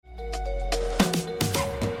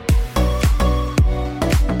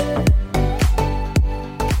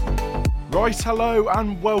Right, hello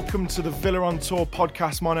and welcome to the Villa on Tour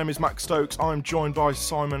podcast. My name is Max Stokes. I'm joined by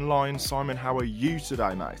Simon Lyons. Simon, how are you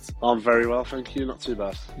today, mate? I'm very well, thank you. Not too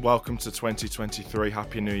bad. Welcome to 2023.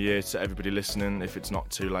 Happy New Year to everybody listening, if it's not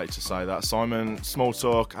too late to say that. Simon, small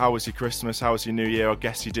talk. How was your Christmas? How was your New Year? I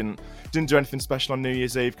guess you didn't do anything special on New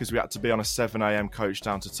Year's Eve because we had to be on a 7 a.m. coach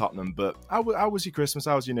down to Tottenham. But how was your Christmas?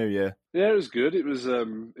 How was your New Year? Yeah, it was good. It was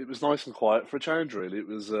nice and quiet for a change, really. It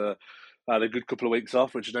was I had a good couple of weeks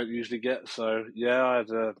off, which I don't usually get. So yeah, I had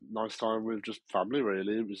a nice time with just family.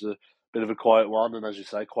 Really, it was a bit of a quiet one, and as you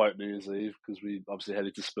say, quiet New Year's Eve because we obviously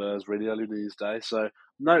headed to Spurs really early New Year's Day. So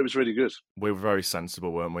no, it was really good. We were very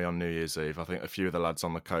sensible, weren't we, on New Year's Eve? I think a few of the lads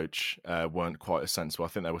on the coach weren't quite as sensible. I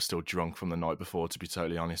think they were still drunk from the night before, to be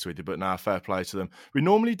totally honest with you. But now, fair play to them. We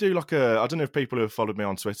normally do I don't know if people who have followed me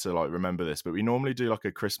on Twitter remember this, but we normally do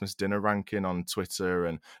a Christmas dinner ranking on Twitter,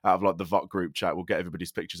 and out of the VOT group chat, we'll get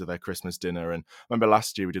everybody's pictures of their Christmas dinner. And I remember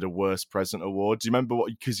last year we did a worst present award. Do you remember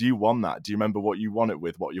because you won that? Do you remember what you won it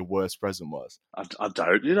with? What your worst present was? I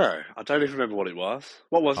don't, I don't even remember what it was.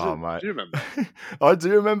 What was it? Mate. Do you remember? I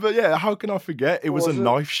do remember. Yeah, how can I forget? It was a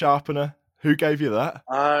knife sharpener. Who gave you that?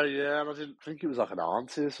 Yeah, and I didn't think it was like an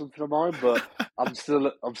auntie or something of mine, but I'm still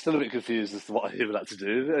a bit confused as to what I even had to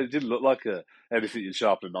do. It didn't look like anything you'd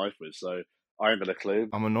sharpen a knife with, so I ain't got a clue.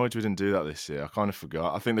 I'm annoyed we didn't do that this year. I kind of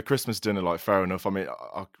forgot. I think the Christmas dinner, fair enough. I mean,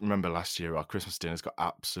 I remember last year our Christmas dinners got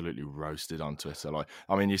absolutely roasted on Twitter.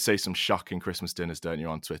 You see some shocking Christmas dinners, don't you,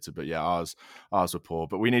 on Twitter? But yeah, ours were poor.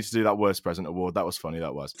 But we need to do that worst present award. That was funny,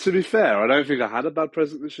 that was. To be fair, I don't think I had a bad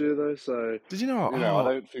present this year, though. So did you not? I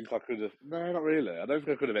don't think I could have. No, not really. I don't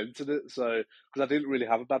think I could have entered it. So because I didn't really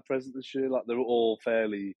have a bad present this year. They were all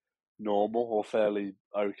fairly normal or fairly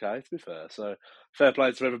okay, to be fair. So fair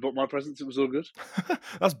play to whoever bought my presents. It was all good.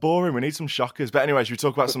 That's boring. We need some shockers. But anyway, should we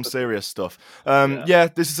talk about some serious stuff? Yeah,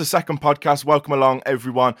 this is the second podcast. Welcome along,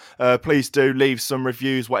 everyone. Please do leave some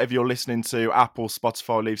reviews, whatever you're listening to, Apple,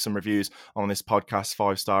 Spotify, leave some reviews on this podcast,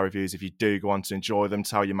 5-star reviews. If you do go on to enjoy them,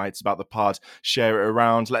 tell your mates about the pod, share it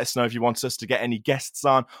around. Let us know if you want us to get any guests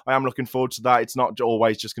on. I am looking forward to that. It's not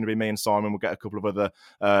always just going to be me and Simon. We'll get a couple of other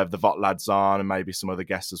the VOT lads on and maybe some other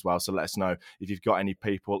guests as well. So let us know if you've got any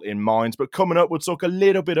people in mind. But coming up, we'll talk a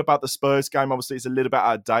little bit about the Spurs game. Obviously, it's a little bit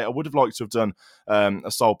out of date. I would have liked to have done a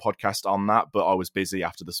sole podcast on that, but I was busy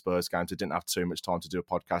after the Spurs game, so didn't have too much time to do a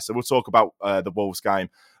podcast. So we'll talk about the Wolves game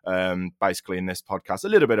basically in this podcast, a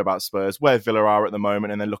little bit about Spurs, where Villa are at the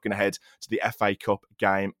moment, and then looking ahead to the FA Cup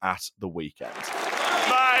game at the weekend.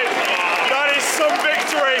 Mate, that is some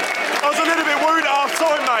victory. I was a little bit worried at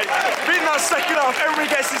half-time, mate. But in that second half, everybody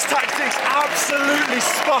gets his tactics absolutely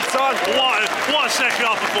spot on. What a second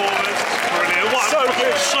half performance. Brilliant. So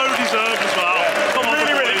good. So deserved as well. Come on,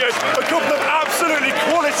 really good. A couple of absolutely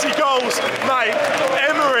quality goals, mate.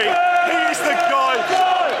 Emery, he is the guy.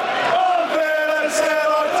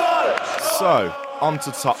 So, on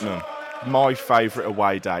to Tottenham. My favourite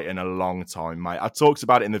away day in a long time, mate. I talked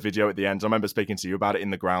about it in the video at the end. I remember speaking to you about it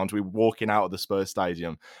in the ground. We were walking out of the Spurs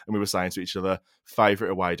stadium and we were saying to each other,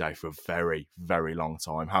 favourite away day for a very, very long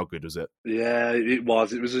time. How good was it? Yeah, it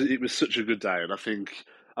was. It was such a good day, and I think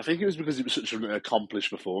it was because it was such an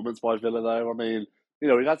accomplished performance by Villa, though. I mean,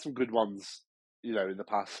 we had some good ones, in the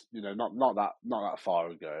past, not that far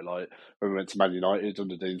ago. Like when we went to Man United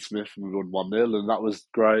under Dean Smith and we won 1-0, and that was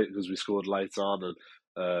great because we scored late on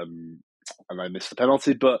and they missed the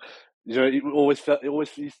penalty. But normally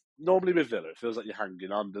with Villa, it feels like you're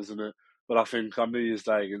hanging on, doesn't it? But I think on New Year's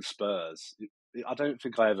Day against Spurs, I don't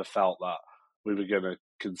think I ever felt that we were going to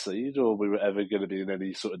concede or we were ever going to be in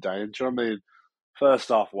any sort of danger. I mean, first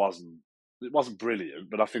half wasn't brilliant,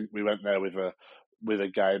 but I think we went there with a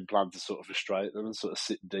game plan to sort of frustrate them and sort of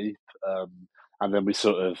sit deep. And then we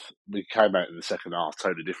came out in the second half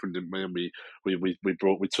totally different, didn't we? And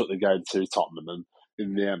we took the game to Tottenham, and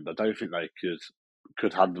in the end, I don't think they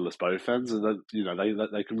could handle us both ends, and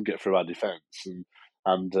they couldn't get through our defence,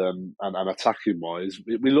 and attacking wise,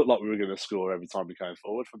 we looked like we were going to score every time we came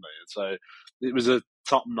forward from there. And so it was a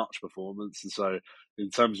top notch performance. And so in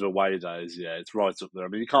terms of away days, yeah, it's right up there. I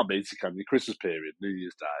mean, you can't beat it, can you? Christmas period, New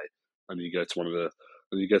Year's Day, and you go to one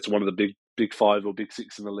of the big five or big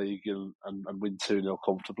six in the league and win 2-0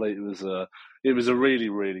 comfortably. It was a really,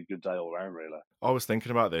 really good day all round, really. I was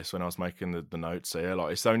thinking about this when I was making the notes here.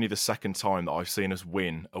 It's only the second time that I've seen us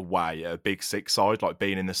win away at a big six side,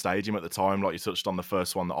 being in the stadium at the time. You touched on, the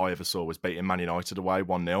first one that I ever saw was beating Man United away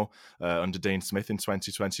 1-0 under Dean Smith in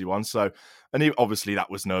 2021. So, and obviously that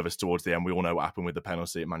was nervous towards the end. We all know what happened with the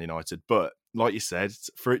penalty at Man United. But like you said,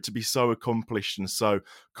 for it to be so accomplished and so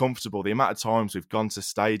comfortable, the amount of times we've gone to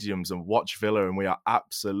stadiums and watched Villa and we are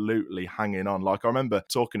absolutely hanging on. I remember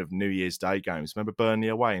talking of New Year's Day games. Remember Burnley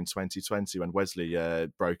away in 2020 when Wesley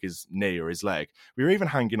broke his knee or his leg? We were even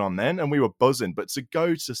hanging on then and we were buzzing. But to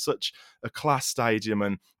go to such a class stadium,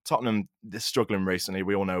 and Tottenham, they're struggling recently.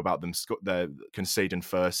 We all know about them, they're conceding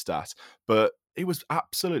first stat. But it was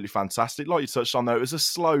absolutely fantastic. Like you touched on, though, it was a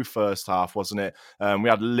slow first half, wasn't it? We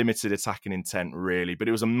had limited attacking intent, really, but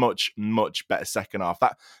it was a much, much better second half.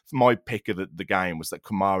 That my pick of the game was that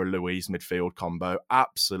Kamara-Luiz midfield combo,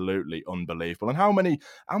 absolutely unbelievable. And how many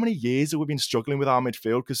years have we been struggling with our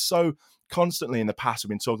midfield? Because so constantly in the past, we've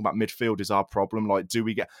been talking about midfield is our problem. Like,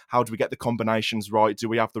 how do we get the combinations right? Do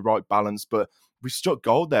we have the right balance? But we struck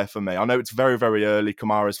gold there for me. I know it's very, very early,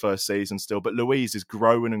 Kamara's first season still, but Luiz is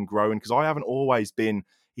growing and growing because I haven't always been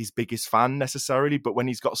his biggest fan necessarily, but when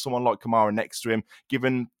he's got someone like Kamara next to him,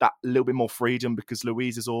 given that little bit more freedom, because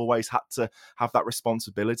Luiz has always had to have that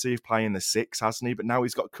responsibility of playing the six, hasn't he? But now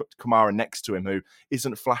he's got Kamara next to him who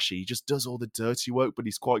isn't flashy. He just does all the dirty work, but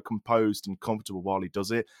he's quite composed and comfortable while he does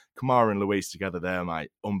it. Kamara and Luiz together there, mate,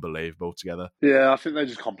 unbelievable together. Yeah, I think they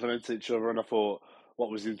just complement each other, and I thought what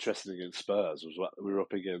was interesting against Spurs was what we were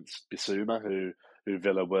up against Bissouma, who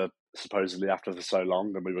Villa were supposedly after for so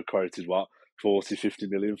long, and we were quoted, 40, 50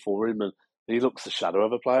 million for him, and he looks the shadow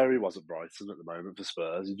of a player. He wasn't Brighton at the moment for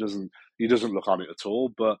Spurs. He doesn't look on it at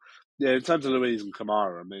all. But yeah, in terms of Luiz and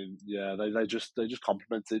Kamara, I mean, yeah, they just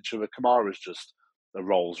complement each other. Kamara's just a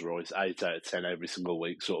Rolls Royce, 8 out of 10 every single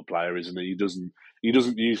week sort of player, isn't he? He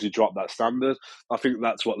doesn't usually drop that standard. I think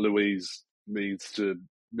that's what Luiz needs to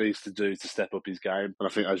do to step up his game. And I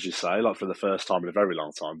think, as you say, like for the first time in a very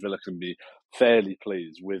long time, Villa can be fairly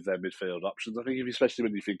pleased with their midfield options. I think, especially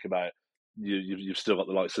when you think about you've still got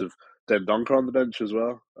the likes of Den Donker on the bench as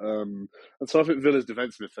well. And so I think Villa's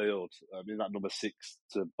defence midfield, in that number 6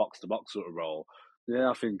 to box sort of role, yeah,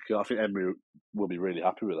 I think Emery will be really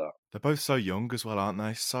happy with that. They're both so young as well, aren't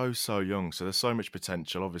they? So young. So there's so much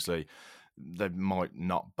potential. Obviously, they might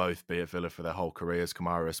not both be at Villa for their whole careers,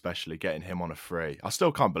 Kamara especially, getting him on a free. I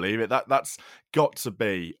still can't believe it. That's got to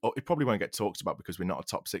be, it probably won't get talked about because we're not a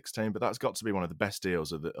top 6 team, but that's got to be one of the best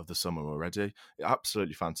deals of the summer already.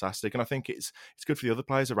 Absolutely fantastic. And I think it's good for the other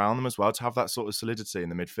players around them as well to have that sort of solidity in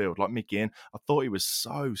the midfield. Like McGinn, I thought he was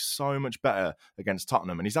so much better against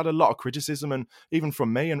Tottenham. And he's had a lot of criticism, and even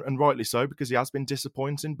from me, and rightly so, because he has been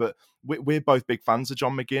disappointing. But we're both big fans of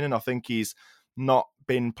John McGinn, and I think he's not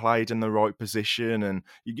been played in the right position, and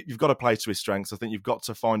you've got to play to his strengths. I think you've got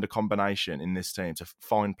to find a combination in this team to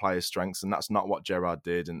find players' strengths, and that's not what Gerrard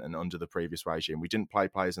did and under the previous regime. We didn't play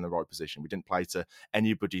players in the right position. We didn't play to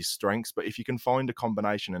anybody's strengths, but if you can find a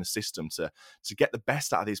combination and a system to get the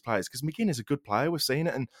best out of these players, because McGinn is a good player, we've seen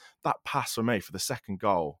it, and that pass for me for the second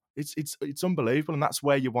goal, it's unbelievable, and that's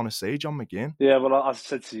where you want to see John McGinn. Yeah, well, I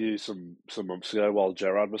said to you some months ago while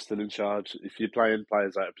Gerrard was still in charge, if you're playing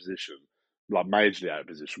players out of position, like majorly out of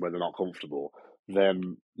position where they're not comfortable,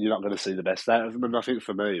 then you're not going to see the best out of them. And I think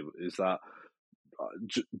for me is that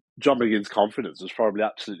John McGinn's confidence was probably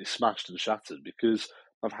absolutely smashed and shattered because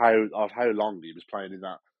of how long he was playing in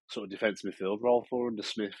that sort of defence midfield role for under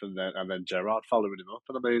Smith and then Gerrard following him up.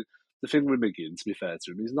 And I mean, the thing with McGinn, to be fair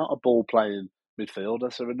to him, he's not a ball playing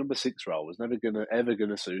midfielder, so a number 6 role was never ever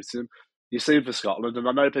gonna suit him. You see him for Scotland, and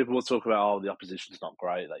I know people will talk about the opposition's not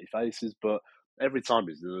great that he faces, but every time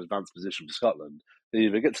he's in an advanced position for Scotland, he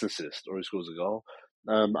either gets an assist or he scores a goal.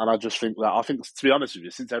 And I just think that, to be honest with you,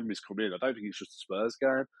 since Emery's come in, I don't think it's just a Spurs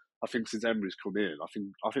game. I think since Emery's come in,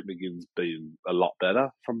 I think McGinn's been a lot better,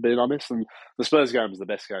 if I'm being honest. And the Spurs game was the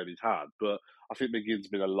best game he's had, but I think McGinn's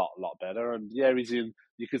been a lot better. And yeah,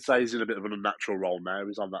 you could say he's in a bit of an unnatural role now.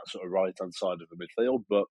 He's on that sort of right-hand side of the midfield,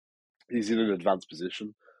 but he's in an advanced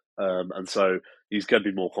position. And so he's going to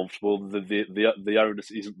be more comfortable. The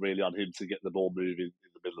onus isn't really on him to get the ball moving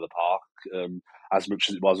in the middle of the park as much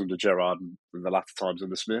as it was under Gerrard and the latter times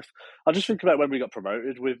under Smith. I just think about when we got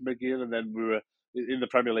promoted with McGinn, and then we were in the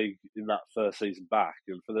Premier League in that first season back,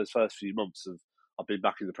 and for those first few months of I've been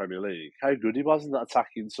back in the Premier League, how good he was in that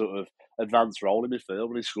attacking sort of advanced role in midfield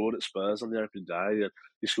when he scored at Spurs on the opening day, and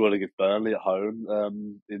he scored against Burnley at home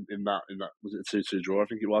in that was it a 2-2 draw, I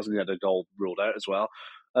think it was, and he had a goal ruled out as well.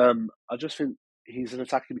 I just think he's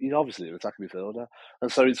obviously an attacking midfielder,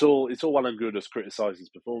 and so it's all well and good as criticising his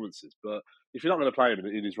performances, but if you're not going to play him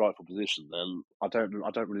in his rightful position, then I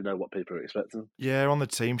don't really know what people are expecting. Yeah, on the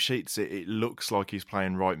team sheets, it looks like he's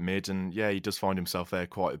playing right mid, and yeah, he does find himself there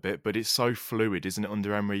quite a bit, but it's so fluid, isn't it,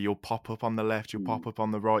 under Emery? You'll pop up on the left, you'll pop up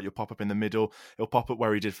on the right, you'll pop up in the middle, he'll pop up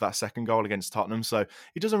where he did for that second goal against Tottenham, so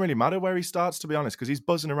it doesn't really matter where he starts, to be honest, because he's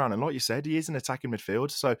buzzing around, and like you said, he is an attacking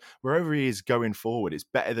midfield, so wherever he is going forward, it's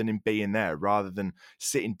better than him being there, rather rather than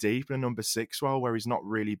sitting deep in a number 6 role where he's not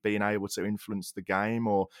really being able to influence the game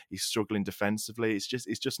or he's struggling defensively. It's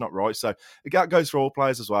just not right. So that goes for all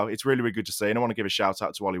players as well. It's really, really good to see. And I want to give a shout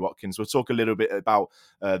out to Ollie Watkins. We'll talk a little bit about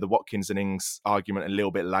the Watkins and Ings argument a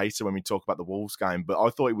little bit later when we talk about the Wolves game. But I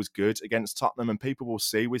thought it was good against Tottenham, and people will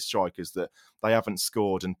see with strikers that they haven't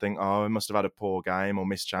scored and think, oh, he must have had a poor game or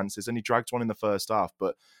missed chances. And he dragged one in the first half.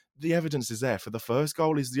 But the evidence is there. For the first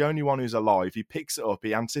goal, he's the only one who's alive. He picks it up.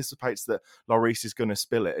 He anticipates that Lloris is going to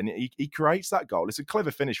spill it, and he creates that goal. It's a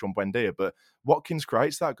clever finish from Buendia, but Watkins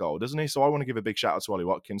creates that goal, doesn't he? So I want to give a big shout out to Ollie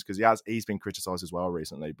Watkins because he's been criticised as well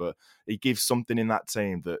recently, but he gives something in that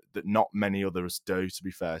team that not many others do, to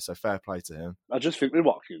be fair. So fair play to him. I just think with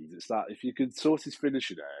Watkins, it's that if you could sort his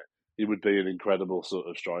finishing out, he would be an incredible sort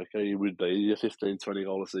of striker. He would be a 15, 20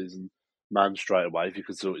 goal a season man straight away if you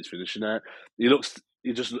could sort his finishing out. He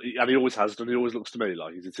always has done. He always looks to me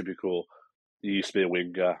like he's a typical. He used to be a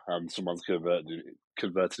winger, and someone's converted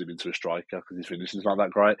him into a striker because his finishing's not that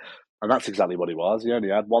great. And that's exactly what he was. He only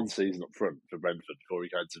had one season up front for Brentford before he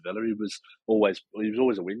came to Villa. He was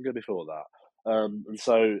always a winger before that. And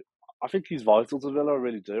so I think he's vital to Villa. I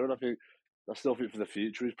really do, and I still think for the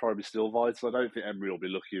future he's probably still vital. I don't think Emery will be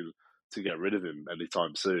looking to get rid of him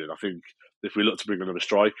anytime soon. I think if we look to bring another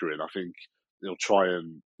striker in, I think he'll try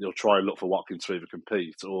and look for Watkins to either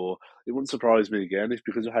compete, or it wouldn't surprise me again if,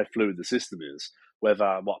 because of how fluid the system is,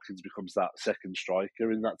 whether Watkins becomes that second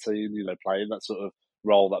striker in that team, playing that sort of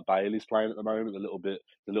role that Bailey's playing at the moment, a little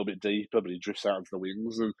bit deeper, but he drifts out into the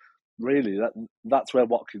wings, and really that's where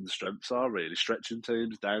Watkins' strengths are, really stretching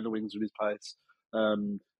teams down the wings with his pace.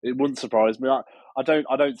 It wouldn't surprise me. I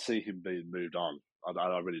don't see him being moved on.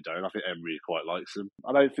 I really don't. I think Emery quite likes him.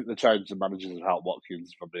 I don't think the change of managers have helped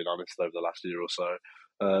Watkins, if I'm being honest, over the last year or so.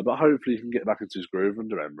 But hopefully he can get back into his groove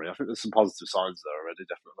under Emery. I think there's some positive signs there already,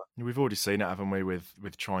 definitely. We've already seen it, haven't we,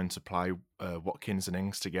 with trying to play Watkins and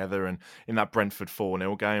Ings together. And in that Brentford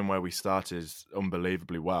 4-0 game where we started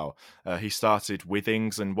unbelievably well, he started with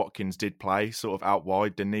Ings and Watkins did play sort of out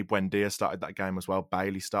wide, didn't he? Buendia started that game as well.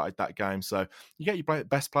 Bailey started that game. So you get your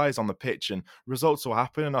best players on the pitch and results will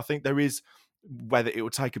happen. And I think there is, whether it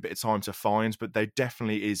will take a bit of time to find, but there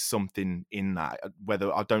definitely is something in that.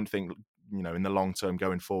 Whether I don't think, in the long term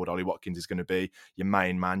going forward, Ollie Watkins is going to be your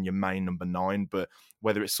main man, your main number 9. But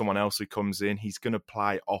whether it's someone else who comes in, he's going to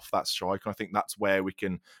play off that strike. And I think that's where we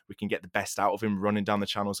can get the best out of him, running down the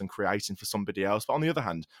channels and creating for somebody else. But on the other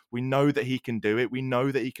hand, we know that he can do it. We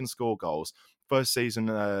know that he can score goals. For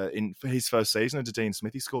his first season under Dean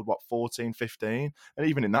Smith, he scored 14, 15, and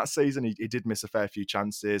even in that season he did miss a fair few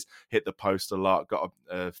chances, hit the post a lot, got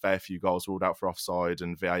a fair few goals ruled out for offside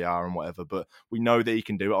and VAR and whatever. But we know that he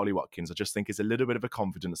can do it, Ollie Watkins. I just think it's a little bit of a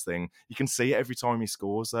confidence thing. You can see it every time he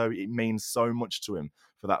scores, though. It means so much to him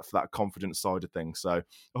for that confidence side of things. So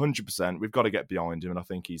 100%, we've got to get behind him, and I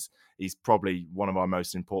think he's probably one of our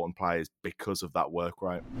most important players because of that work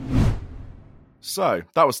rate. So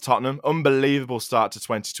that was Tottenham. Unbelievable start to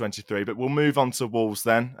 2023, but we'll move on to Wolves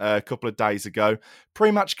then. A couple of days ago,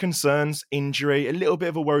 pre-match concerns, injury, a little bit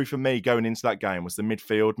of a worry for me going into that game was the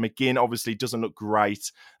midfield. McGinn obviously doesn't look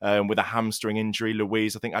great with a hamstring injury.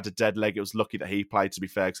 Louise, I think, had a dead leg. It was lucky that he played, to be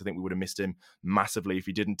fair, because I think we would have missed him massively if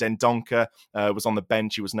he didn't. Dendoncker was on the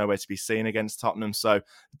bench. He was nowhere to be seen against Tottenham. So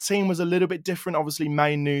the team was a little bit different. Obviously,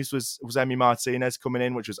 main news was Emi Martinez coming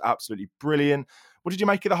in, which was absolutely brilliant. What did you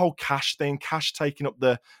make of the whole Cash thing? Cash taking up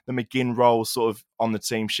the McGinn role sort of on the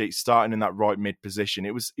team sheet, starting in that right mid position.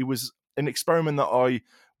 It was an experiment that I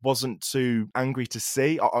wasn't too angry to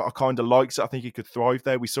see. I kind of liked it. I think he could thrive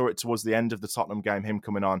there. We saw it towards the end of the Tottenham game, him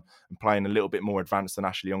coming on and playing a little bit more advanced than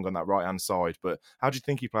Ashley Young on that right-hand side. But how do you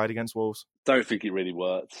think he played against Wolves? Don't think it really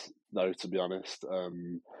worked, though, to be honest.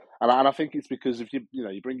 And I think it's because if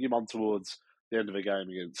you bring him on towards the end of a game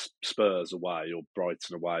against Spurs away or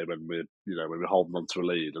Brighton away when we're holding on to a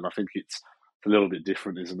lead, and I think it's a little bit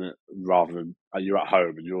different, isn't it? Rather than you're at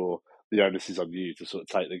home and the onus is on you to sort of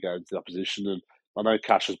take the game to the opposition. And I know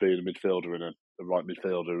Cash has been a midfielder and a right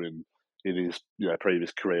midfielder in his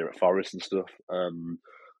previous career at Forest and stuff,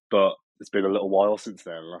 but it's been a little while since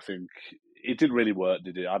then, and I think it didn't really work,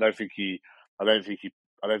 did it? I don't think he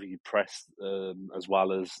pressed as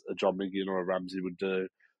well as a John McGinn or a Ramsey would do.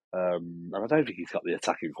 And I don't think he's got the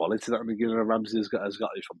attacking quality that McGinn and Ramsey has got,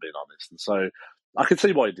 if I'm being honest. And so I can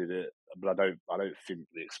see why he did it, but I don't think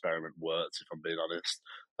the experiment worked, if I'm being honest.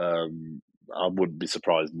 I wouldn't be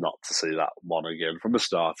surprised not to see that one again from the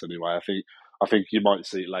start anyway. I think you might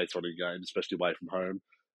see it later on in games, especially away from home.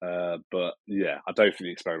 But yeah, I don't think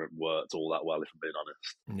the experiment worked all that well, if I'm being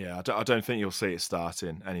honest. Yeah, I don't think you'll see it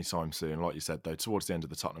starting anytime soon. Like you said, though, towards the end of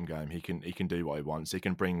the Tottenham game, he can do what he wants. He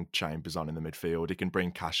can bring Chambers on in the midfield. He can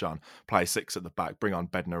bring Cash on, play 6 at the back, bring on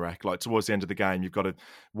Bednarek. Like towards the end of the game, you've got to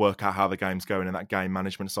work out how the game's going in that game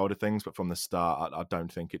management side of things. But from the start, I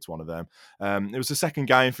don't think it's one of them. It was the second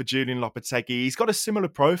game for Julian Lopetegui. He's got a similar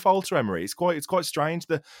profile to Emery. It's quite strange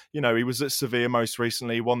that he was at Sevilla most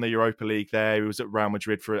recently, won the Europa League there. He was at Real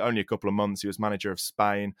Madrid for only a couple of months. He was manager of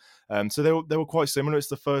Spain. So they were quite similar. It's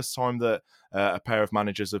the first time that a pair of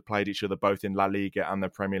managers have played each other both in La Liga and the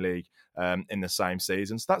Premier League in the same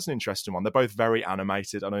season. So that's an interesting one. They're both very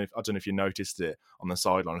animated. I don't know if you noticed it on the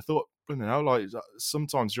sideline. I thought, like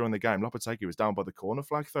sometimes during the game, Lopetegui was down by the corner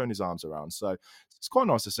flag throwing his arms around. So it's quite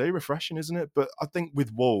nice to see, refreshing, isn't it? But I think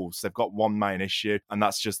with Wolves, they've got one main issue, and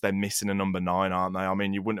that's just they're missing a number 9, aren't they? I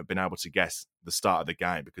mean, you wouldn't have been able to guess the start of the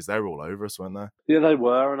game because they were all over us, weren't they? Yeah, they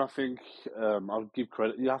were, and I think I'll give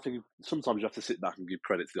credit. Sometimes you have to sit back and give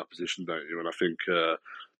credit to the opposition, don't you? And I think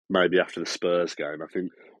maybe after the Spurs game, I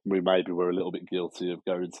think we maybe were a little bit guilty of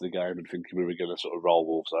going to the game and thinking we were going to sort of roll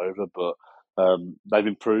Wolves over, but they've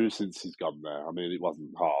improved since he's gone there. I mean, it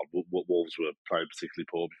wasn't hard. Wolves were playing particularly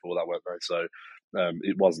poor before that, weren't they? So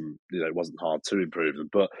it wasn't hard to improve them,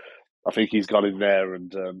 but I think he's got in there,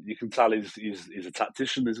 and you can tell he's a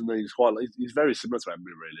tactician, isn't he? He's very similar to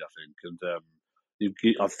Emery, really. I think, and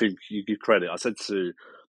I think you give credit. I said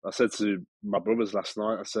to my brothers last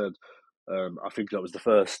night. I said I think that was the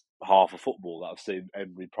first half of football that I've seen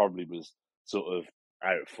Emery probably was sort of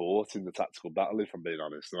outfought in the tactical battle, if I'm being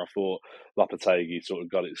honest. And I thought Lopetegui sort of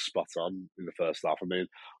got it spot on in the first half. I mean,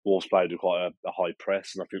 Wolves played with quite a high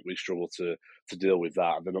press, and I think we struggled to deal with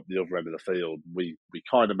that. And then up the other end of the field, we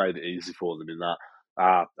kind of made it easy for them in that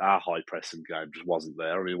our high pressing game just wasn't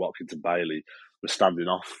there. I mean, Watkins and Bailey were standing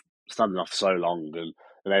off so long,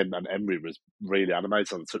 and Emery was really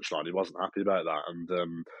animated on the touchline. He wasn't happy about that, and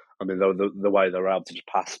I mean the way they were able to just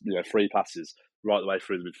pass, free passes right the way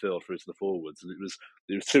through the midfield, through to the forwards, and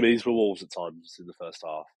it was too easy for Wolves at times in the first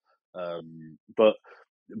half.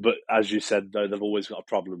 But as you said, though, they've always got a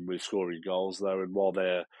problem with scoring goals, though, and while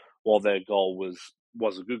their goal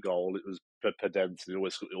was a good goal, it was per dent, and it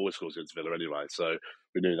always scores against Villa anyway, so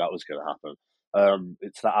we knew that was going to happen.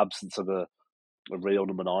 It's that absence of a real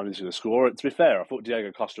number 9 who's going to score. To be fair, I thought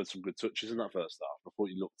Diego Costa had some good touches in that first half. I thought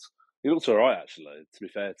he looked all right, actually, to be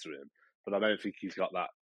fair to him, but I don't think he's got that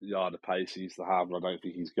yard of pace he used to have, and I don't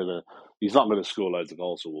think he's not gonna score loads of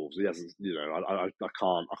goals for Wolves. He hasn't, I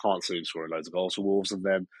can't see him scoring loads of goals for Wolves, and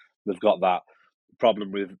then they've got that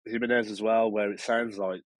problem with Jimenez as well, where it sounds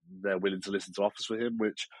like they're willing to listen to offers for him,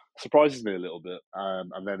 which surprises me a little bit.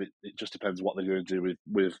 And then it just depends what they're going to do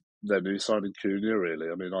with their new signing Cunha. Really,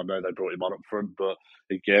 I mean, I know they brought him on up front, but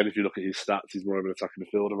again, if you look at his stats, he's more of an attacking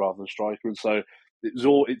midfielder rather than a striker, and so it's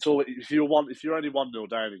all. If you're only 1-0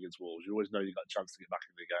 down against Wolves, you always know you've got a chance to get back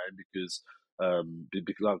in the game because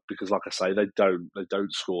like I say, they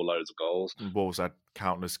don't score loads of goals. Wolves had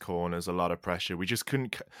countless corners, a lot of pressure. We just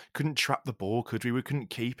couldn't trap the ball, could we? We couldn't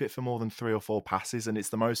keep it for more than 3 or 4 passes, and it's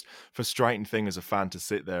the most frustrating thing as a fan to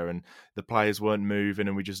sit there and the players weren't moving,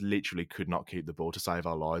 and we just literally could not keep the ball to save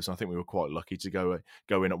our lives. And I think we were quite lucky to go in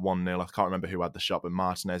at 1-0. I can't remember who had the shot, but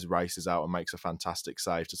Martinez races out and makes a fantastic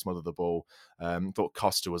save to smother the ball. Thought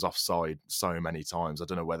Costa was offside so many times. I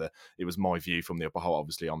don't know whether it was my view from the upper hole,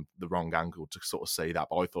 obviously on the wrong angle to sort of see that,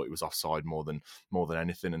 but I thought it was offside more than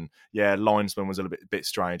anything. And yeah, linesman was a bit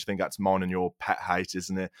strange. I think that's mine and your pet hate,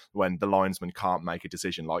 isn't it? When the linesman can't make a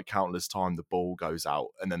decision, like countless time the ball goes out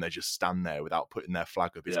and then they just stand there without putting their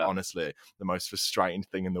flag up. It's honestly the most frustrating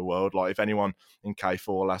thing in the world. Like if anyone in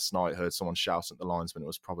K4 last night heard someone shout at the linesman, it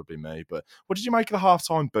was probably me. But what did you make of the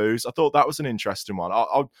halftime boos? I thought that was an interesting one.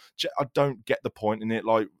 I don't get the point in it.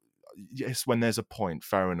 Like, yes, when there's a point,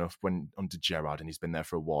 fair enough. When under Gerrard and he's been there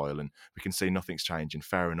for a while and we can see nothing's changing,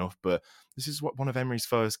 fair enough. But this is one of Emery's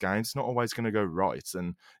first games. It's not always going to go right.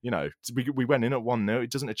 And, we went in at 1-0.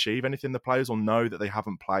 It doesn't achieve anything. The players will know that they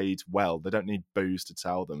haven't played well. They don't need boos to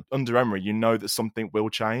tell them. Under Emery, you know that something will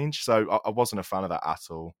change. So I wasn't a fan of that at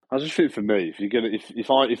all. I just think for me, if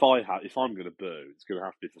I'm gonna boo, it's gonna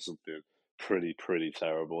have to be for something pretty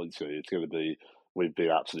terrible. It's gonna be we've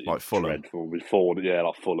been absolutely like dreadful. We've fallen,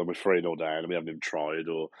 like Fulham, we're 3-0 down, and we haven't even tried,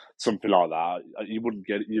 or something like that. You wouldn't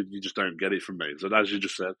get it. You just don't get it from me. So as you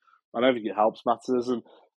just said, I don't think it helps matters, and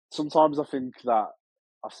sometimes I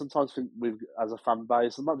sometimes think we've, as a fan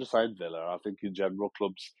base, I'm not just saying Villa. I think in general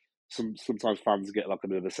clubs, sometimes fans get like a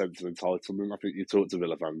bit of a sense of entitlement. I think you talk to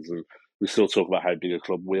Villa fans, and we still talk about how big a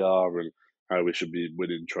club we are and how we should be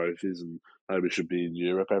winning trophies and how we should be in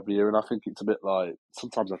Europe every year. And I think it's a bit like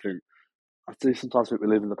sometimes I think I do sometimes think we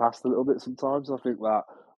live in the past a little bit sometimes. I think that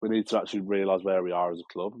we need to actually realise where we are as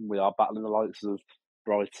a club, and we are battling the likes of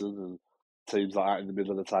Brighton and teams like that in the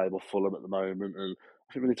middle of the table, Fulham at the moment, and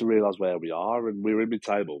I think we need to realise where we are, and we're in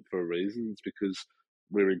mid-table for a reason. It's because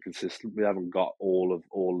we're inconsistent. We haven't got all of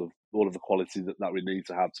the quality that we need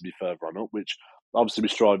to have to be further on up, which obviously we're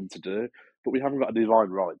striving to do, but we haven't got a divine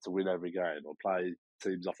right to win every game or play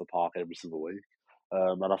teams off the park every single week.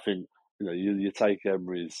 And I think you take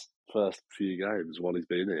Emery's first few games while he's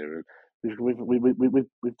been here, and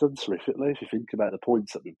we've done terrifically if you think about the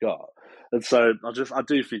points that we've got. And so I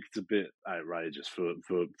do think it's a bit outrageous for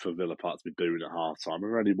Villa Park to be booing at half time.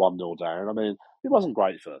 We're only 1-0 down. I mean, it wasn't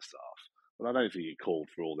great first half, but I don't think it called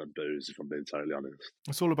for all them boos, if I'm being totally honest.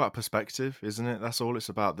 It's all about perspective, isn't it? That's all it's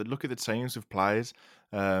about. Look at the teams we've played: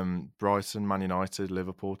 Brighton, Man United,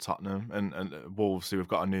 Liverpool, Tottenham, and Wolves, who have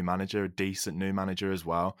got a new manager, a decent new manager as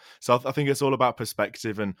well. So I think it's all about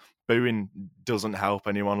perspective, and booing doesn't help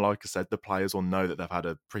anyone. Like I said, the players will know that they've had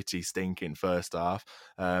a pretty stinking first half.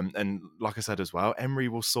 And like I said as well, Emery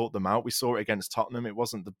will sort them out. We saw it against Tottenham. It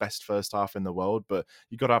wasn't the best first half in the world, but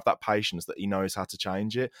you've got to have that patience that he knows how to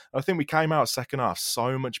change it. And I think we came out second half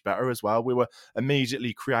so much better as well. We were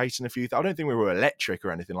immediately creating a few I don't think we were electric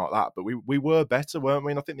or anything like that, but we were better, weren't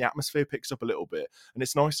we? And I think the atmosphere picks up a little bit. And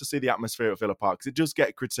it's nice to see the atmosphere at Villa Park, because it does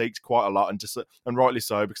get critiqued quite a lot, and rightly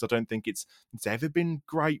so, because I don't think it's ever been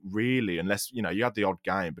great, really, unless, you had the odd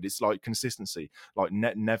game, but it's like consistency, like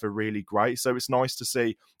never really great. So it's nice to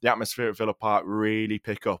see the atmosphere at Villa Park really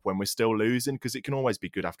pick up when we're still losing, because it can always be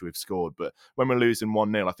good after we've scored. But when we're losing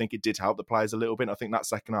 1-0, I think it did help the players a little bit. I think that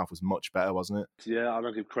second half was much better, wasn't it? Yeah, I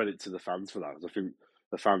don't give credit to the fans for that, because I think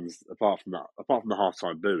the fans, apart from the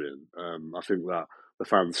half-time booing, I think that the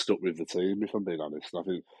fans stuck with the team, if I'm being honest. And I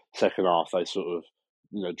think second half they sort of,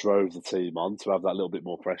 drove the team on to have that little bit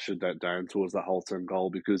more pressure down towards that Holton goal,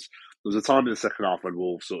 because there was a time in the second half when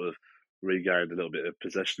Wolves sort of regained a little bit of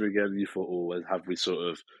possession again, and you thought, oh, have we sort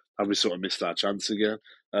of missed our chance again?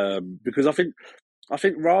 Because I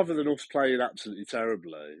think rather than us playing absolutely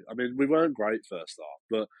terribly, I mean, we weren't great first half,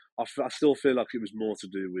 but I still feel like it was more to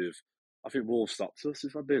do with, I think Wolves stopped us,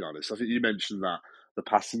 if I'm being honest. I think you mentioned that the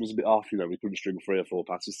passing was a bit off, we couldn't string 3 or 4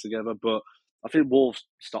 passes together, but I think Wolves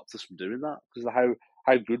stopped us from doing that because of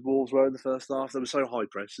how good Wolves were in the first half. They were so high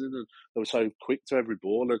pressing and they were so quick to every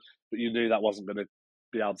ball, but you knew that wasn't going to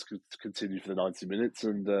be able to continue for the 90 minutes.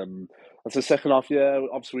 And so second half, yeah,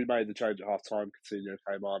 obviously we made the change at half time. Coutinho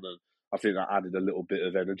came on, and I think that added a little bit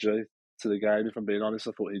of energy to the game, if I'm being honest.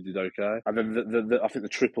 I thought he did okay. And then I think the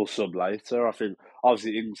triple sub later, I think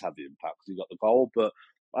obviously Ings had the impact because he got the goal, but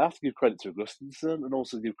I have to give credit to Augustinsson and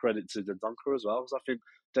also give credit to Dendoncker as well, because I think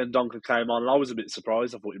Dendoncker came on and I was a bit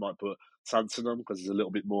surprised. I thought you might put Sanson on because he's a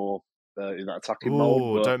little bit more in that attacking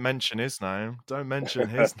mould. Oh, don't mention his name. Don't mention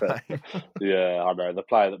his name. Yeah, I know. The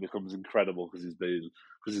player that becomes incredible because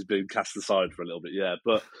he's been cast aside for a little bit. Yeah,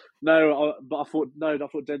 but I thought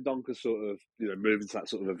Dendoncker sort of moved into that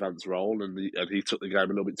sort of advanced role, and he took the game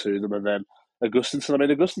a little bit to them, and then.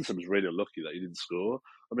 Augustinsson was really unlucky that he didn't score.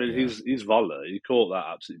 I mean, Yeah. his volley, he caught that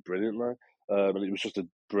absolutely brilliantly, and it was just a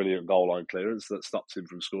brilliant goal line clearance that stopped him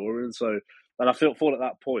from scoring. So, and I thought at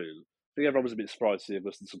that point, I think everyone was a bit surprised to see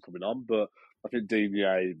Augustinsson coming on, but I think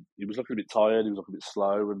Digne, he was looking a bit tired, he was looking a bit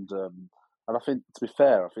slow, and I think, to be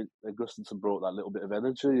fair, I think Augustinsson brought that little bit of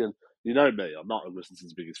energy. And you know me, I'm not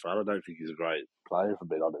Augustinsson's biggest fan. I don't think he's a great player, if I'm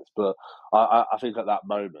being honest. But I think at that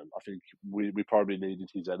moment, I think we probably needed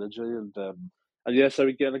his energy. And yeah, so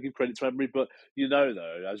again, I give credit to Emery. But though,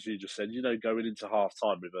 as you just said, going into half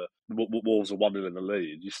time with Wolves are 1-0 in the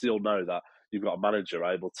lead, you still know that you've got a manager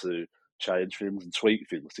able to change things and tweak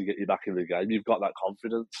things to get you back in the game. You've got that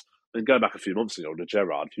confidence. And going back a few months ago to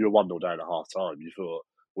Gerrard, if you were 1-0 down at half time, you thought,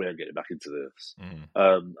 we ain't getting back into this.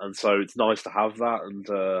 And so it's nice to have that.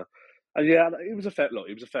 And yeah, it was a fair look.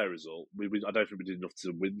 It was a fair result. I don't think we did enough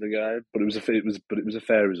to win the game, but it was a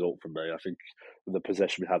fair result for me. I think with the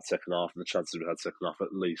possession we had second half and the chances we had second half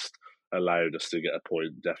at least allowed us to get a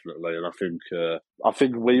point, definitely. And I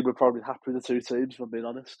think we were probably happy with the two teams, if I'm being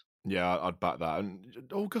honest. Yeah, I'd back that. And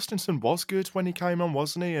Augustinsson was good when he came on,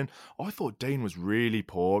 wasn't he? And I thought Dean was really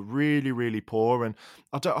poor, really, really poor. And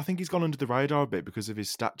I think he's gone under the radar a bit because of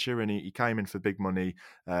his stature. And he came in for big money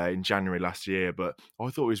in January last year. But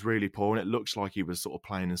I thought he was really poor. And it looks like he was sort of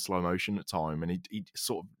playing in slow motion at time. And he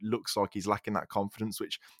sort of looks like he's lacking that confidence,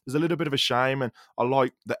 which is a little bit of a shame. And I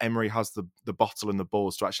like that Emery has the bottle and the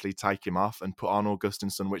balls to actually take him off and put on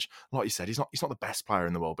Augustinsson, which, like you said, he's not the best player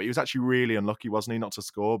in the world. But he was actually really unlucky, wasn't he, not to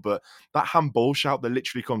score? But that handball shout that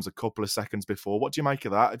literally comes a couple of seconds before, what do you make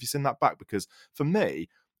of that? Have you seen that back? Because for me,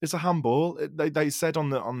 It's a handball. They said on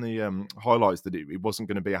the highlights that it wasn't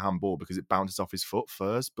going to be a handball because it bounces off his foot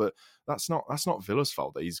first, but that's not Villa's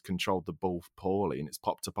fault that he's controlled the ball poorly and it's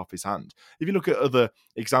popped up off his hand. If you look at other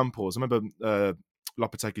examples, I remember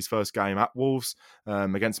Lopetegui's first game at Wolves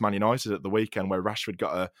against Man United at the weekend, where Rashford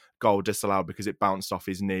got a goal disallowed because it bounced off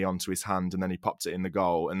his knee onto his hand and then he popped it in the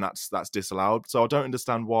goal, and that's disallowed. So I don't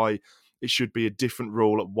understand why it should be a different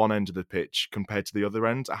rule at one end of the pitch compared to the other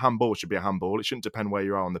end. A handball should be a handball. It shouldn't depend where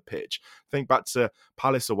you are on the pitch. Think back to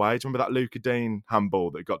Palace away. Do you remember that Luca Dean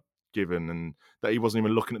handball that got given and that he wasn't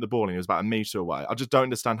even looking at the ball and he was about a metre away? I just don't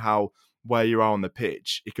understand how where you are on the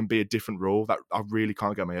pitch, it can be a different rule. That I really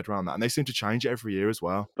can't get my head around that. And they seem to change it every year as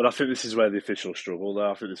well. But I think this is where the officials struggle,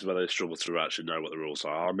 though. I think this is where they struggle to actually know what the rules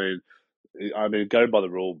are. I mean, going by the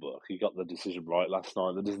rule book, he got the decision right last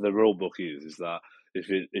night. The rule book is that if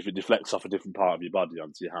it deflects off a different part of your body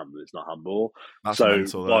onto your hand, it's not handball. That's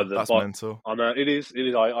mental. That's mental. I know it is. It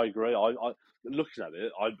is. I agree. I looking at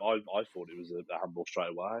it, I thought it was a handball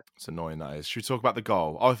straight away. It's annoying, that is. Should we talk about the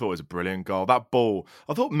goal? I thought it was a brilliant goal. That ball,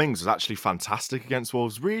 I thought Mings was actually fantastic against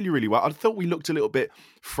Wolves. Really, really well. I thought we looked a little bit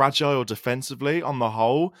fragile defensively on the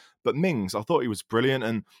whole, but Mings, I thought he was brilliant.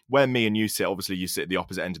 And where me and you sit, obviously you sit at the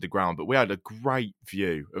opposite end of the ground, but we had a great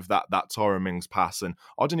view of that Tyrone Mings pass, and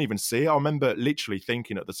I didn't even see it. I remember literally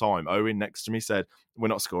thinking at the time, Owen next to me said, "We're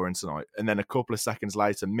not scoring tonight." And then a couple of seconds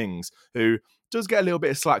later, Mings, who does get a little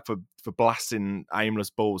bit of slack for blasting aimless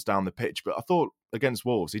balls down the pitch, but I thought against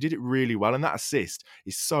Wolves, he did it really well. And that assist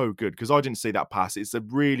is so good because I didn't see that pass. It's a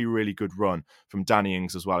really, really good run from Danny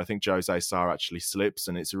Ings as well. I think Jose Sarr actually slips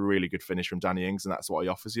and it's a really good finish from Danny Ings, and that's what he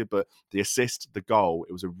offers you. But the assist, the goal,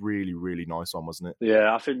 it was a really, really nice one, wasn't it?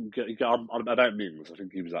 Yeah, I think about Mings. I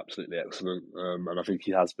think he was absolutely excellent, and I think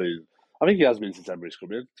he has been. I think he has been since Emery's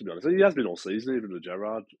come in. To be honest, he has been all season. Even with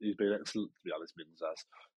Gerrard, he's been excellent. To be honest, Mings has.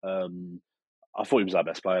 I thought he was our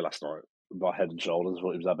best player last night by head and shoulders. I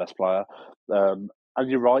thought he was our best player. And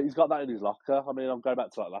you're right, he's got that in his locker. I mean, I'm going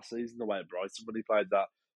back to like last season, the way at Brighton when he played that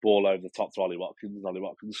ball over the top to Ollie Watkins. And Ollie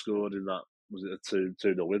Watkins scored in that, was it a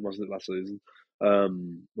 2-0 win, wasn't it, last season?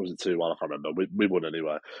 Was it 2-1? I can't remember. We won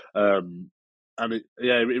anyway. And it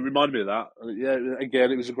reminded me of that. And yeah,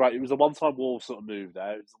 again, it was a one-time Wolves sort of moved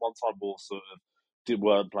out. It was a one-time Wolves sort of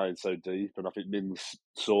weren't playing so deep, and I think Mings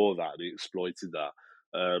saw that and he exploited that.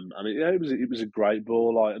 And it was a great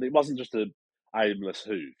ball, and it wasn't just a aimless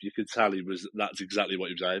hoof. You could tell that's exactly what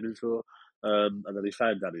he was aiming for. And then he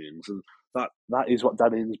found Danny Ings, and that is what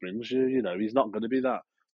Danny Ings brings you. You know, he's not going to be that,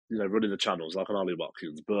 running the channels like an Ollie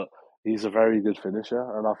Watkins, but he's a very good finisher,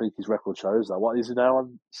 and I think his record shows that. What is he now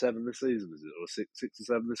on 7 this season? Is it, or six or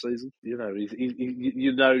 7 this season?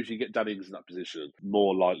 If you get Danny Ings in that position,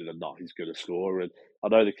 more likely than not, he's going to score. And I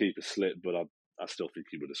know the keeper slipped, but I still think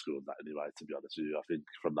he would have scored that anyway, to be honest with you. I think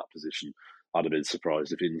from that position, I'd have been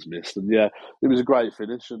surprised if Ings missed. And yeah, it was a great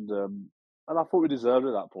finish, and I thought we deserved it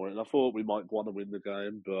at that point, and I thought we might want to win the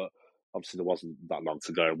game, but obviously there wasn't that long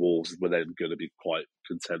to go. Wolves were then going to be quite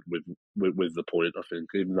content with the point, I think,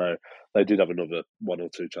 even though they did have another 1 or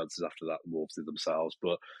 2 chances after that, Wolves did themselves.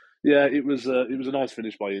 But yeah, it was a nice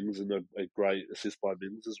finish by Ings and a great assist by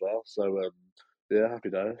Mings as well. So yeah, happy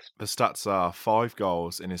days. The stats are 5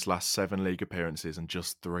 goals in his last 7 league appearances and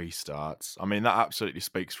just 3 starts. I mean, that absolutely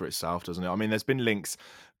speaks for itself, doesn't it? I mean, there's been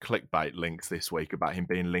clickbait links this week about him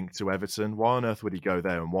being linked to Everton. Why on earth would he go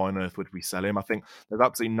there, and why on earth would we sell him? I think there's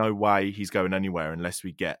absolutely no way he's going anywhere unless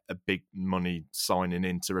we get a big money signing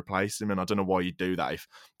in to replace him. And I don't know why you do that if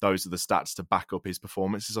those are the stats to back up his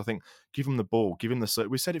performances. I think give him the ball, give him the...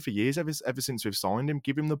 We've said it for years, ever since we've signed him.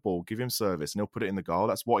 Give him the ball, give him service, and he'll put it in the goal.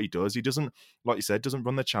 That's what he does. He doesn't, like you said, doesn't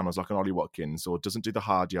run the channels like an Ollie Watkins, or doesn't do the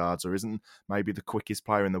hard yards, or isn't maybe the quickest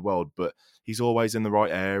player in the world, but he's always in the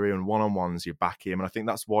right area, and one-on-ones you back him. And I think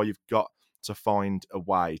that's why you've got to find a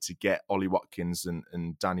way to get Ollie Watkins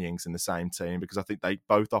and Danny Ings in the same team, because I think they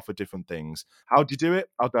both offer different things. How do you do it?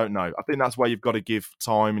 I don't know. I think that's where you've got to give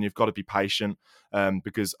time and you've got to be patient,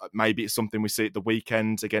 because maybe it's something we see at the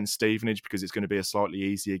weekend against Stevenage, because it's going to be a slightly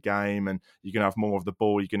easier game and you're going to have more of the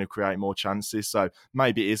ball, you're going to create more chances. So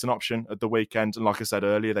maybe it is an option at the weekend. And like I said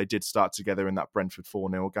earlier, they did start together in that Brentford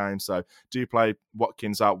 4-0 game. So do you play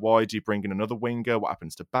Watkins out wide? Do you bring in another winger? What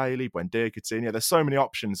happens to Bailey, Buendia, Coutinho? There's so many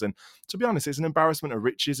options. And to be honest, it's an embarrassment of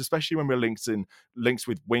riches, especially when we're linked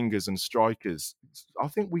with wingers and strikers. I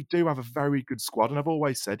think we do have a very good squad, and I've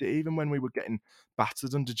always said it, even when we were getting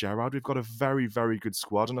battered under Gerrard, we've got a very, very good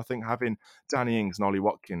squad, and I think having Danny Ings and Ollie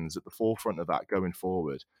Watkins at the forefront of that going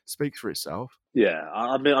forward speaks for itself. Yeah,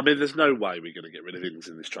 I mean, there's no way we're going to get rid of Ings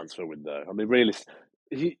in this transfer window. I mean,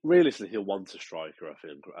 realistically, he'll want a striker, I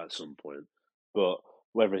think, at some point, but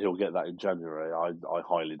whether he'll get that in January, I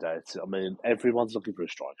highly doubt it. I mean, everyone's looking for a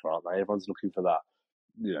striker, aren't they? Everyone's looking for that,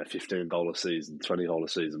 15-goal a season, 20-goal a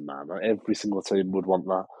season man. Like, every single team would want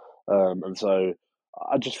that. And so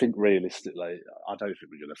I just think realistically, I don't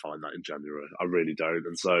think we're going to find that in January. I really don't.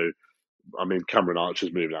 And so, I mean, Cameron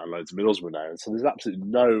Archer's moving out and loads of Middlesbrough now. So there's absolutely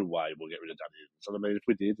no way we'll get rid of Danny Ings. And I mean, if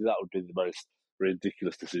we did, that would be the most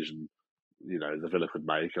ridiculous decision, the Villa could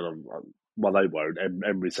make. And well, they won't.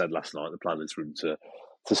 Emery said last night the plan is for him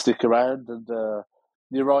to stick around. And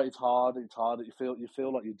you're right, it's hard. It's hard. You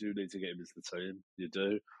feel like you do need to get him into the team. You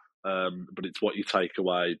do. But it's what you take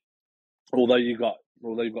away. Although you've got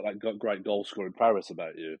that great goal scoring prowess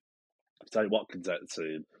about you, if you take Watkins out of the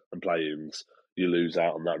team and play Ings, you lose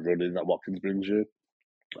out on that running that Watkins brings you.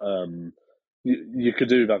 You could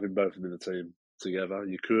do with having both of them in the team together.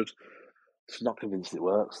 You could. Just not convinced it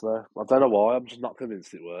works, though. I don't know why. I'm just not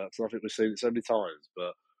convinced it works. I think we've seen it so many times,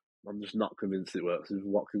 but I'm just not convinced it works with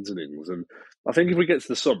Watkins and Ings. And I think if we get to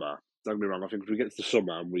the summer, don't get me wrong, I think if we get to the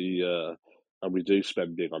summer and we do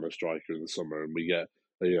spend big on a striker in the summer and we get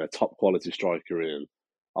a top quality striker in,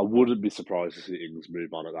 I wouldn't be surprised to see Ings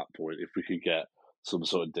move on at that point if we could get some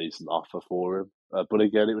sort of decent offer for him. But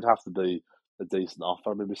again, it would have to be a decent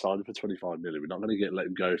offer. I mean, we signed him for 25 million. We're not going to let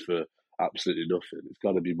him go for absolutely nothing. It's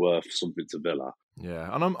got to be worth something to Villa.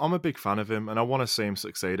 Yeah, and I'm a big fan of him, and I want to see him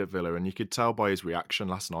succeed at Villa. And you could tell by his reaction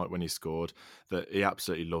last night when he scored that he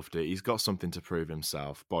absolutely loved it. He's got something to prove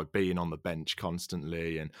himself by being on the bench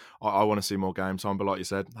constantly, and I want to see more game time. But like you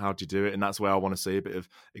said, how do you do it? And that's where I want to see a bit of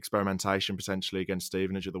experimentation potentially against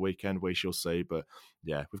Stevenage at the weekend. We shall see. But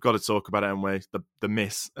yeah, we've got to talk about it, and the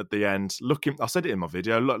miss at the end. I said it in my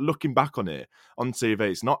video. Looking back on it on TV,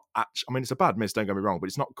 it's not actually. I mean, it's a bad miss. Don't get me wrong, but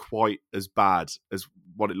it's not quite as bad as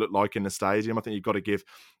what it looked like in the stadium. I think you've got to give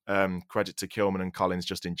credit to Kilman and Collins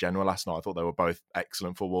just in general last night. I thought they were both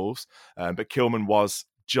excellent for Wolves. But Kilman was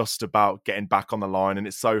just about getting back on the line, and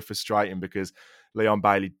it's so frustrating because Leon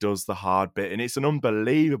Bailey does the hard bit, and it's an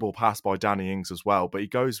unbelievable pass by Danny Ings as well, but he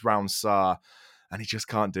goes round Sarr and he just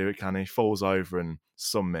can't do it, can he? Falls over, and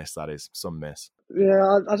some miss.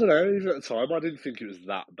 Yeah, I don't know. Even at the time, I didn't think it was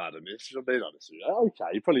that bad a miss, if I'm being honest with you.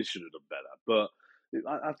 Okay, he probably should have done better, but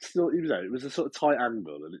I still, it was a sort of tight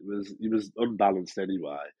angle, and he was unbalanced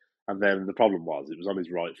anyway. And then the problem was it was on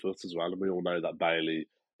his right foot as well, and we all know that Bailey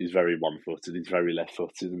is very one-footed, he's very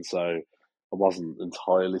left-footed, and so I wasn't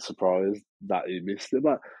entirely surprised that he missed it.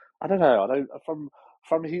 But I don't know. I don't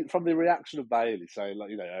from the reaction of Bailey saying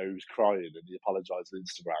he was crying and he apologised on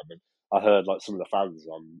Instagram, and I heard some of the fans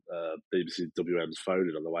on BBC WM's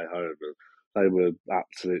phoning on the way home, and they were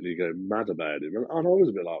absolutely going mad about him. And I was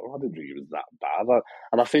a bit like, I didn't think it was that bad.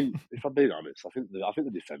 And I think, if I'm being honest, I think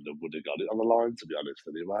the defender would have got it on the line, to be honest,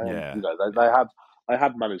 anyway. Yeah. And, they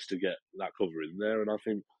had managed to get that cover in there, and I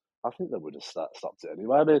think they would have stopped it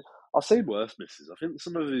anyway. I mean, I've seen worse misses. I think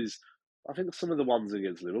some of the ones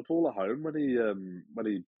against Liverpool at home when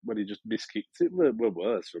he just miskicked it were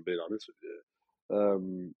worse, if I'm being honest with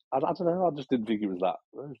you. I don't know. I just didn't think it was that.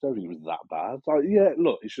 I don't think it was that bad. Yeah,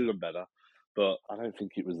 look, he should have done better, but I don't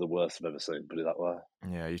think it was the worst I've ever seen. Put it that way.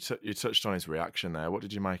 Yeah, you touched on his reaction there. What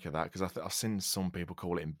did you make of that? Because I've seen some people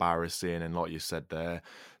call it embarrassing, and like you said there,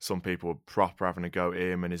 some people were proper having a go at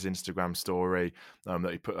him and his Instagram story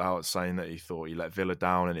that he put out saying that he thought he let Villa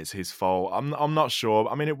down and it's his fault. I'm not sure.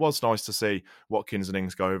 I mean, it was nice to see Watkins and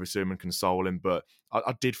Ings go over to him and console him, but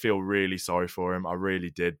I did feel really sorry for him. I really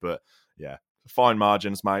did. But yeah. Fine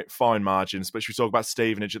margins, mate. Fine margins. But should we talk about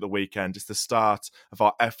Stevenage at the weekend? It's the start of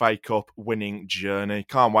our FA Cup winning journey.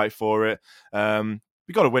 Can't wait for it.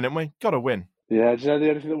 We got to win, haven't we? Got to win. Yeah, do you know the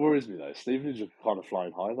only thing that worries me though? Stevenage are kind of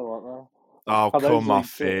flying high though, aren't they? Oh, come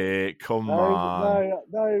off it. Come on.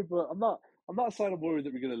 No, but I'm not saying I'm worried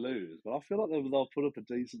that we're going to lose, but I feel like they'll put up a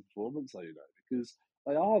decent performance though, because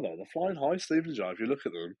they are though. They're flying high, Stevenage are, if you look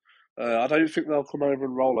at them. I don't think they'll come over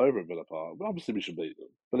and roll over at Villa Park. But obviously, we should beat them.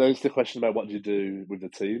 But then it's the question about what do you do with the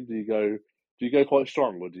team? Do you go quite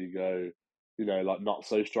strong, or do you go, not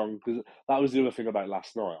so strong? Because that was the other thing about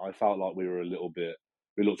last night. I felt like we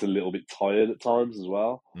looked a little bit tired at times as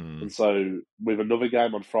well. And so with another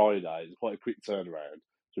game on Friday, it's quite a quick turnaround.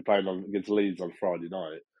 So we're playing against Leeds on Friday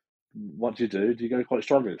night. What do you do? Do you go quite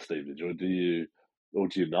strong against Stevenage, or do you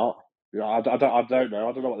not? I don't know. I don't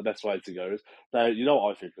know what the best way to go is. Now, you know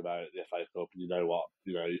what I think about the FA Cup, and you know what,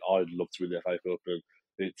 I'd love to win the FA Cup,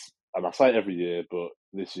 and I say it every year, but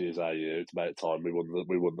this year's our year. It's about time we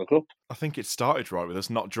won the cup. I think it started right with us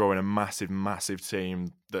not drawing a massive, massive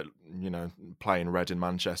team that playing red in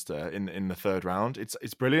Manchester in the third round.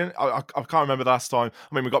 It's brilliant. I can't remember the last time.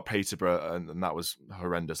 I mean, we got Peterborough, and that was a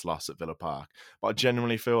horrendous loss at Villa Park. But I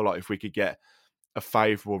genuinely feel like if we could get a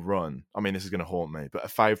favourable run. I mean, this is going to haunt me, but a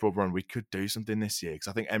favourable run, we could do something this year because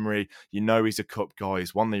I think Emery, he's a cup guy.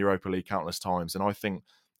 He's won the Europa League countless times, and I think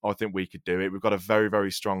we could do it. We've got a very,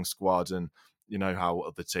 very strong squad, and you know how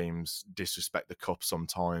other teams disrespect the cup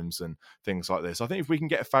sometimes and things like this. I think if we can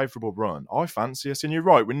get a favourable run, I fancy us. And you're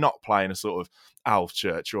right, we're not playing a sort of Alf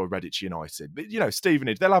Church or Redditch United. But,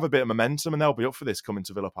 Stevenage, they'll have a bit of momentum and they'll be up for this coming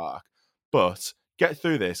to Villa Park. But get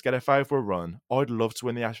through this, get a favourable run. I'd love to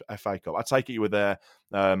win the FA Cup. I take it you were there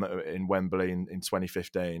in Wembley in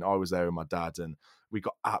 2015. I was there with my dad, and we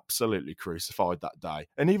got absolutely crucified that day.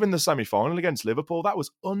 And even the semi-final against Liverpool, that was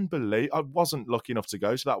unbelievable. I wasn't lucky enough to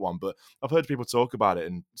go to that one, but I've heard people talk about it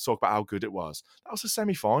and talk about how good it was. That was a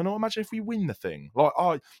semi-final. Imagine if we win the thing.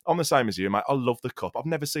 I'm the same as you, mate. I love the cup. I've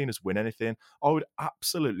never seen us win anything. I would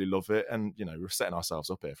absolutely love it. And, we're setting ourselves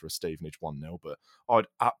up here for a Stevenage 1-0, but I'd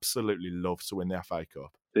absolutely love to win the FA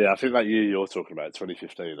Cup. Yeah, I think that year you're talking about,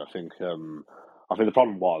 2015, I think the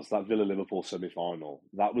problem was that Villa-Liverpool semi-final,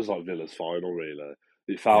 that was like Villa's final, really.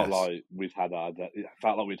 It felt like we'd had our day,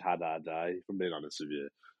 if I'm being honest with you.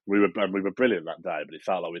 We were brilliant that day, but it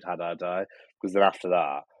felt like we'd had our day. Because then after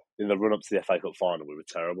that, in the run-up to the FA Cup final, we were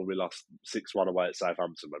terrible. We lost 6-1 away at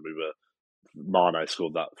Southampton when Mane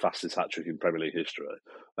scored that fastest hat-trick in Premier League history.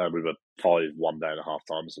 We were 5-1 down at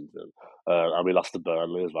half-time or something. And we lost to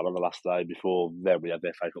Burnley as well on the last day. Before then, we had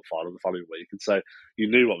the FA Cup final the following week. And so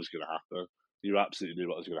you knew what was going to happen. You absolutely knew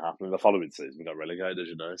what was going to happen. In the following season, we got relegated, as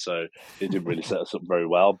you know. So it didn't really set us up very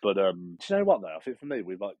well. But do you know what, though? I think for me,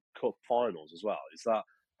 with cup finals as well, is that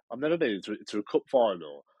I've never been to a cup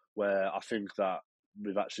final where I think that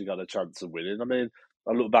we've actually got a chance of winning. I mean,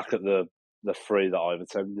 I look back at the three that I've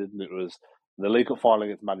attended, and it was the League Cup final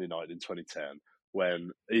against Man United in 2010,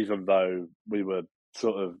 when even though we were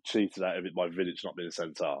sort of cheated out of it by Vidic not being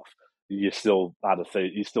sent off, you still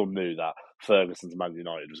knew that Ferguson's Man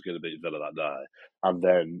United was going to beat Villa that day. And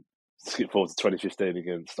then skip forward to 2015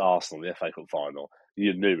 against Arsenal in the FA Cup final,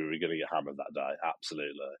 you knew we were going to get hammered that day,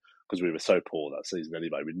 absolutely, because we were so poor that season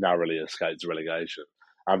anyway. We narrowly escaped relegation.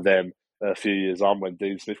 And then a few years on, when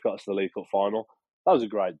Dean Smith got us to the League Cup final, that was a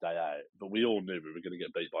great day out, but we all knew we were going to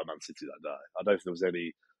get beat by Man City that day. I don't think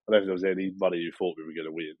there was anybody who thought we were going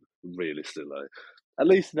to win, realistically. At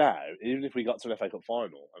least now, even if we got to an FA Cup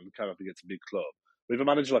final and came up against a big club, with a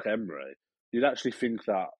manager like Emery, you'd actually think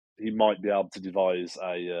that he might be able to devise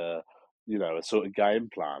a sort of game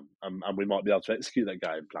plan, and we might be able to execute that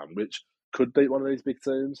game plan, which could beat one of these big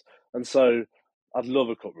teams. And so I'd love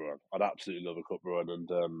a cup run. I'd absolutely love a cup run.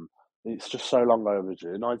 And it's just so long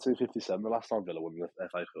overdue. 1957, the last time Villa won the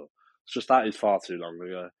FA Cup. It's just that is far too long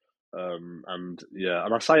ago.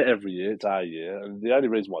 And I say it every year, it's our year. And the only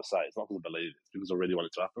reason why I say it is not because I believe it, it's because I really want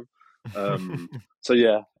it to happen. So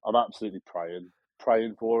yeah, I'm absolutely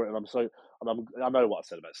praying for it. And I know what I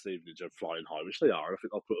said about Stevenage are flying high, which they are. I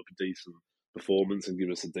think they'll put up a decent performance and give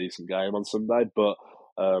us a decent game on Sunday. But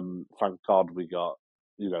thank God we got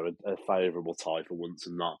a favourable tie for once,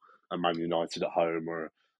 and not a Man United at home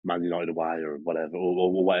or Man United away or whatever,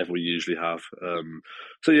 or whatever we usually have.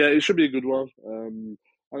 So yeah, it should be a good one.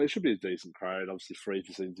 And it should be a decent crowd. Obviously, free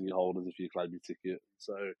for season ticket holders if you claim your ticket.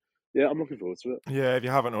 So yeah, I'm looking forward to it. Yeah,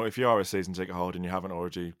 if you are a season ticket holder and you haven't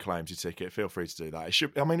already claimed your ticket, feel free to do that.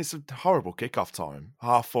 It's a horrible kickoff time,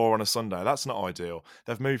 4:30 on a Sunday. That's not ideal.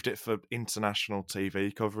 They've moved it for international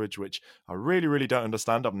TV coverage, which I really, really don't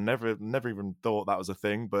understand. I've never even thought that was a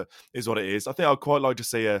thing, but is what it is. I think I'd quite like to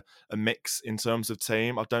see a mix in terms of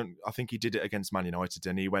team. I think he did it against Man United,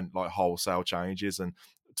 and he went like wholesale changes. And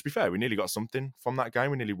to be fair, we nearly got something from that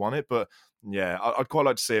game. We nearly won it, but yeah, I'd quite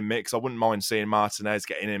like to see a mix. I wouldn't mind seeing Martinez,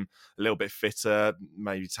 getting him a little bit fitter,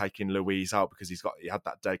 maybe taking Luiz out because he had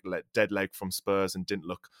that dead leg from Spurs and didn't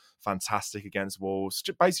look fantastic against Wolves.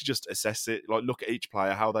 Basically just assess it, like look at each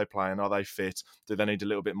player, how they're playing, are they fit, do they need a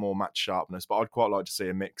little bit more match sharpness? But I'd quite like to see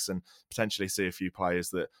a mix and potentially see a few players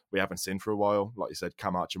that we haven't seen for a while. Like you said,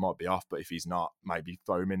 Camacho might be off, but if he's not, maybe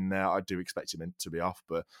throw him in there. I do expect him to be off,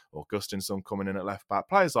 or Gustinson coming in at left back.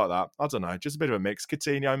 Players like that, I don't know, just a bit of a mix.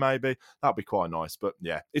 Coutinho maybe, that'd be quite nice. But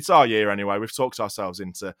yeah, it's our year anyway. We've talked ourselves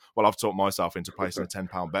into, I've talked myself into placing a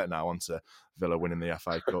 £10 bet now onto Villa winning the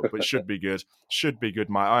FA Cup, but it should be good. Should be good,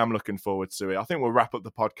 mate. I am looking forward to it. I think we'll wrap up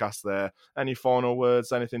the podcast there. Any final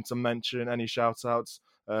words, anything to mention, any shout outs,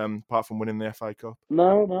 apart from winning the FA Cup?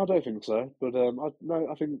 No, I don't think so. But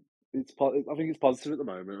I think it's positive at the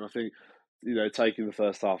moment. I think, taking the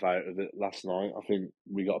first half out of it last night, I think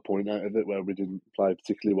we got a point out of it where we didn't play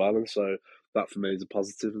particularly well, and so that for me is a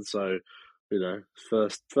positive. And so,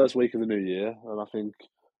 first week of the new year, and I think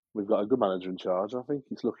we've got a good manager in charge. I think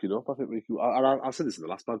he's looking up. I think we could, I said this in the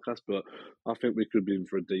last podcast, but I think we could be in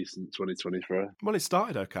for a decent 2023. Well, it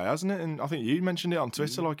started okay, hasn't it? And I think you mentioned it on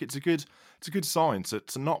Twitter. Like it's a good sign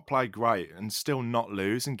to not play great and still not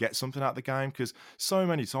lose and get something out of the game. Because so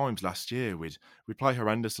many times last year we'd play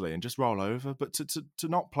horrendously and just roll over, but to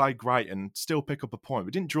not play great and still pick up a point.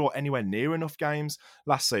 We didn't draw anywhere near enough games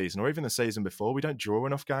last season or even the season before. We don't draw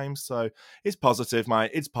enough games, so it's positive,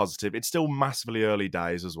 mate. It's positive. It's still massively early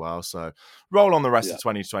days as well. So roll on the rest of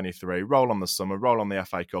 2023, roll on the summer, roll on the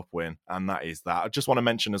FA Cup win, and that is that. I just want to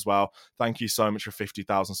mention as well, thank you so much for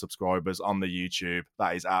 50,000 subscribers on the YouTube.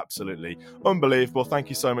 That is absolutely unbelievable. Thank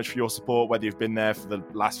you so much for your support, whether you've been there for the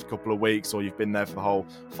last couple of weeks or you've been there for the whole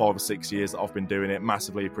 5 or 6 years that I've been doing it.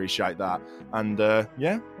 Massively appreciate that. And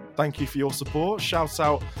thank you for your support. Shout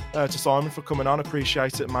out to Simon for coming on.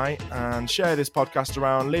 Appreciate it, mate. And share this podcast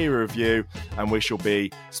around, leave a review, and we shall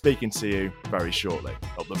be speaking to you very shortly.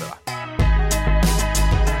 Up the Villa.